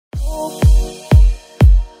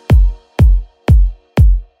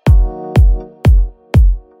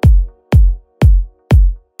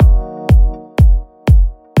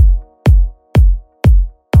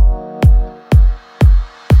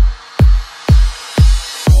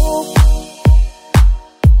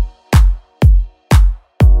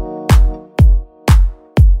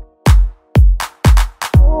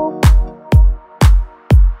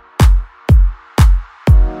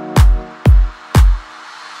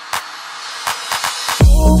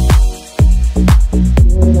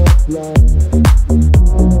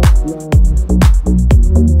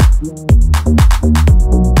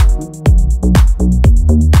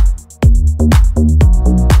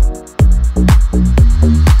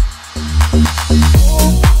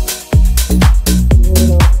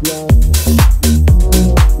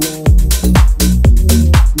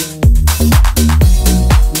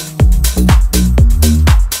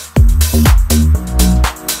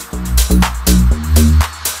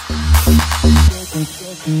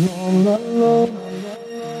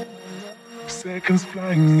Seconds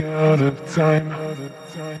flying out of time.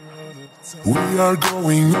 We are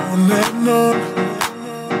going on and on,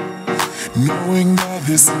 knowing that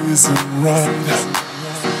this isn't right.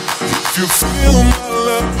 If you feel my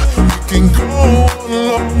love, we can go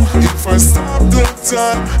along. If I stop the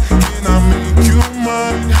time, can I make you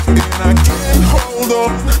mine? And I can't hold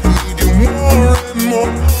on, need you more and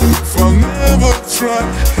more. If I'll never try,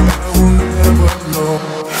 I will never know.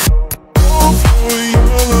 Go for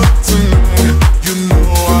your love tonight. You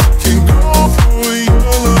know I can go for your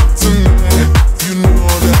love tonight. You know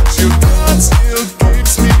that your touch still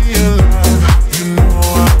keeps me alive. You know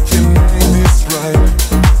I can make this right.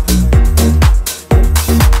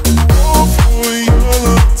 Go for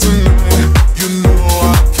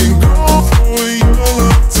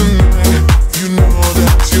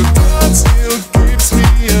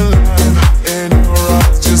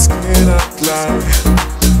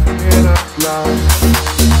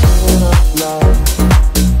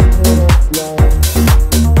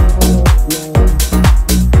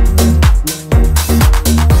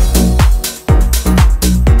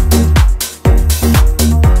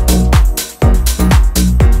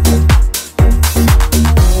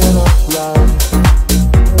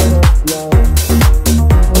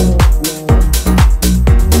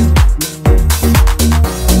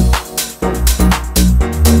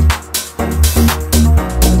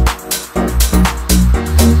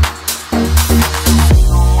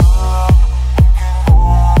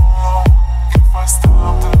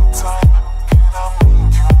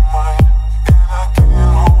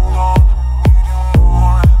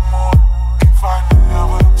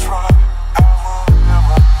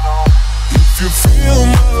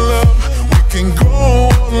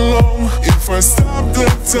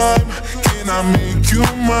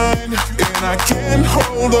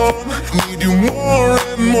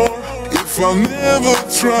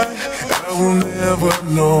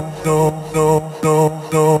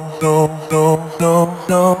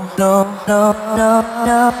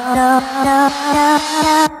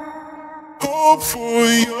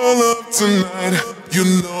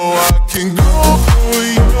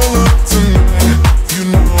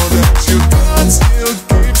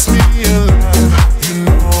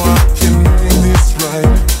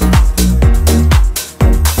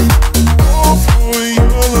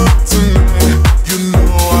your love tonight. You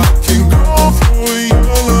know I can go for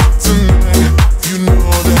your love tonight. You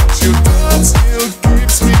know that your touch still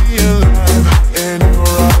keeps me alive. And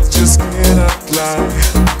your eyes just cannot lie.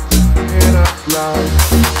 Cannot lie.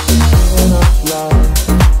 Cannot lie.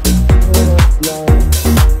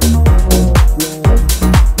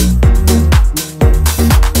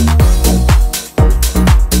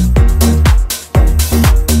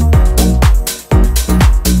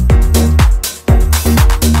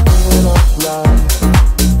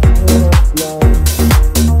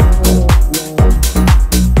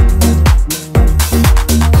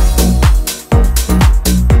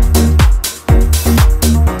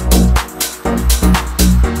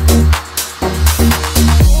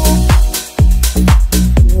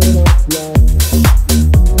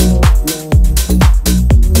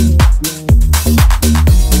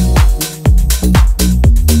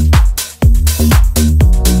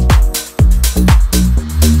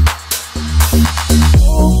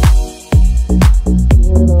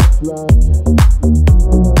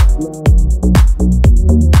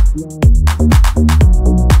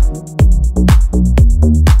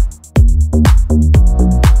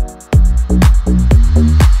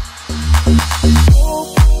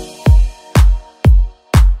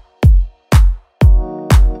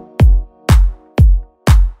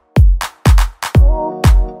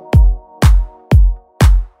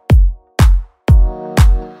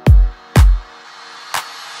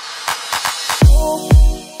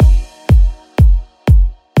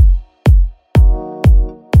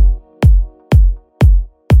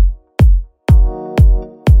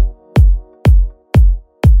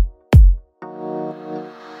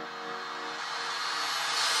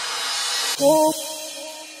 Oh.